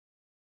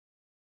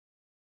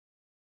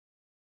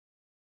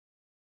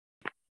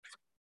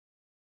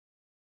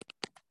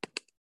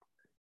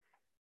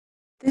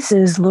This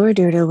is Laura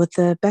Dyrda with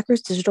the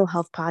Becker's Digital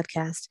Health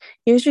Podcast.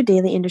 Here's your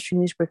daily industry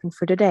news briefing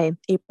for today,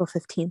 April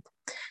 15th.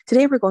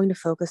 Today, we're going to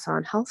focus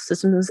on health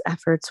systems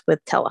efforts with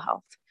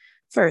telehealth.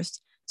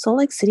 First, Salt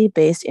Lake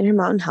City-based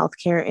Intermountain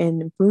Healthcare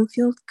and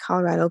Broomfield,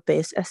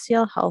 Colorado-based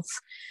SCL Health's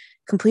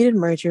completed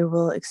merger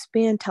will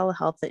expand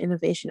telehealth and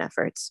innovation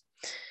efforts.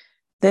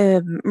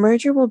 The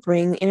merger will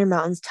bring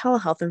Intermountain's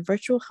telehealth and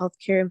virtual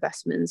healthcare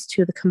investments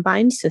to the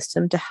combined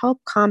system to help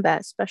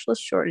combat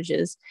specialist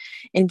shortages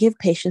and give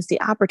patients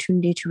the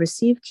opportunity to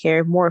receive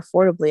care more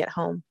affordably at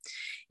home.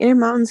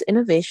 Intermountain's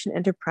innovation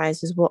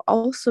enterprises will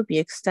also be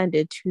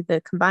extended to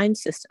the combined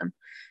system.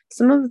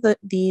 Some of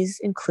these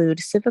include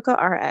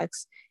Civica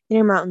RX,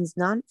 Intermountain's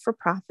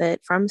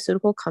non-for-profit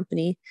pharmaceutical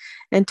company,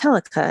 and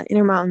Teleca,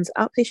 Intermountain's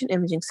outpatient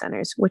imaging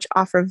centers, which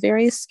offer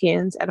various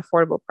scans at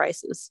affordable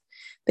prices.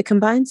 The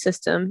combined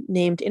system,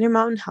 named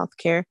Intermountain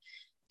Healthcare,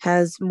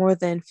 has more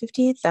than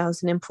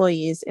 58,000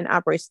 employees and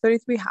operates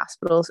 33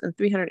 hospitals and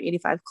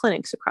 385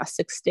 clinics across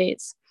 6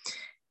 states.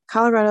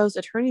 Colorado's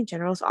Attorney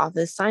General's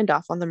office signed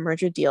off on the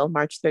merger deal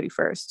March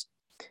 31st.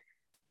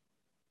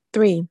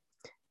 3.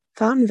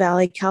 Fountain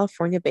Valley,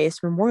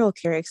 California-based Memorial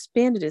Care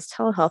expanded its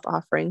telehealth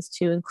offerings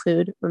to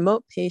include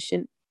remote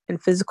patient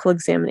and physical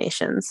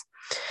examinations.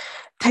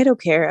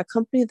 TytoCare, a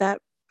company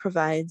that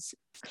provides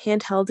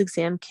handheld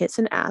exam kits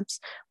and apps,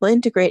 will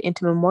integrate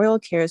into Memorial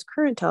Care's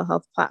current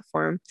telehealth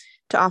platform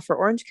to offer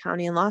Orange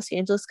County and Los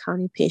Angeles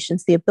County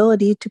patients the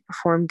ability to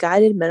perform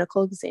guided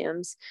medical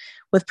exams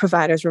with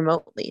providers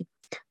remotely.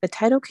 The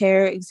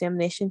TytoCare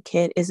examination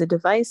kit is a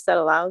device that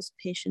allows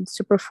patients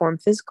to perform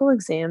physical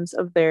exams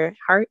of their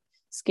heart,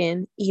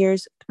 skin,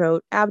 ears,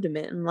 throat,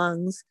 abdomen, and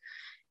lungs,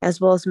 as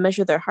well as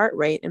measure their heart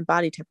rate and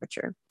body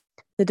temperature.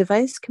 The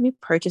device can be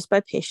purchased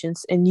by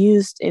patients and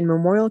used in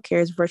Memorial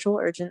Care's virtual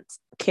urgent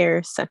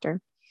care center.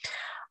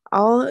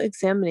 All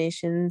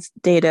examinations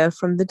data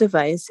from the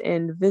device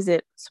and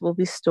visits will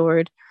be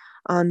stored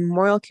on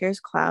Memorial Care's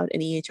cloud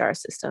and EHR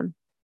system.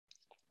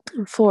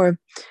 4.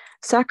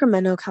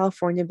 Sacramento,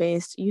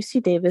 California-based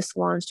UC Davis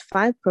launched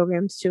 5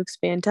 programs to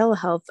expand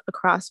telehealth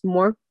across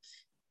more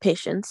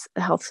patients,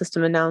 the health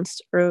system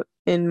announced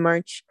in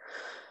March.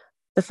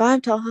 The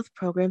 5 telehealth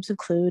programs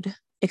include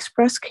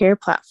Express Care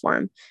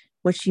Platform,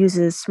 which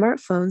uses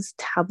smartphones,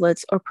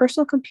 tablets, or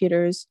personal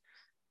computers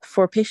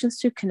for patients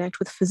to connect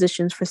with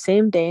physicians for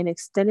same-day and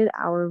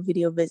extended-hour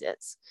video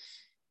visits.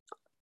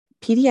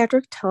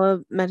 Pediatric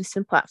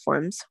telemedicine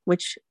platforms,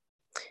 which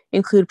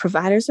include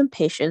providers and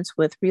patients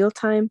with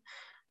real-time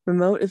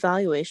remote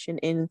evaluation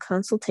and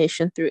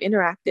consultation through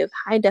interactive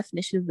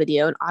high-definition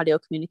video and audio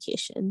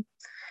communication.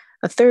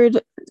 A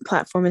third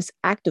platform is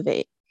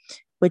Activate,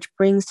 which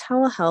brings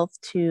telehealth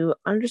to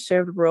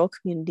underserved rural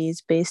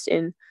communities based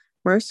in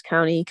Merced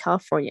County,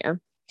 California.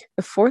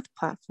 The fourth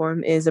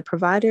platform is a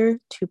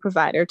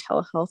provider-to-provider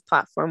telehealth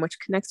platform, which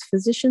connects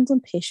physicians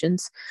and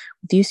patients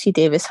with UC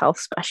Davis health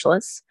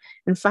specialists.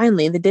 And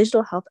finally, the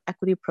Digital Health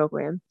Equity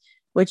Program,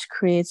 which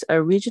creates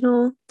a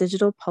regional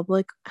digital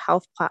public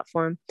health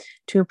platform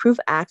to improve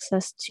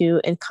access to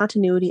and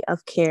continuity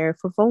of care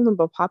for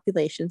vulnerable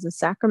populations in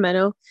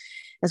Sacramento,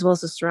 as well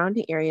as the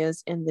surrounding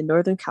areas in the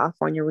Northern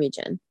California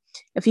region.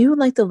 If you would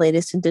like the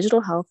latest in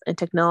digital health and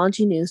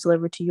technology news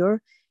delivered to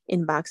your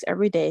inbox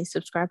every day,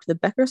 subscribe to the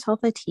Becker's Health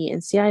IT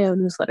and CIO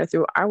newsletter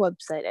through our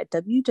website at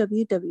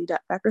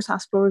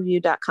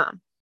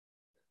www.beckershospitalreview.com.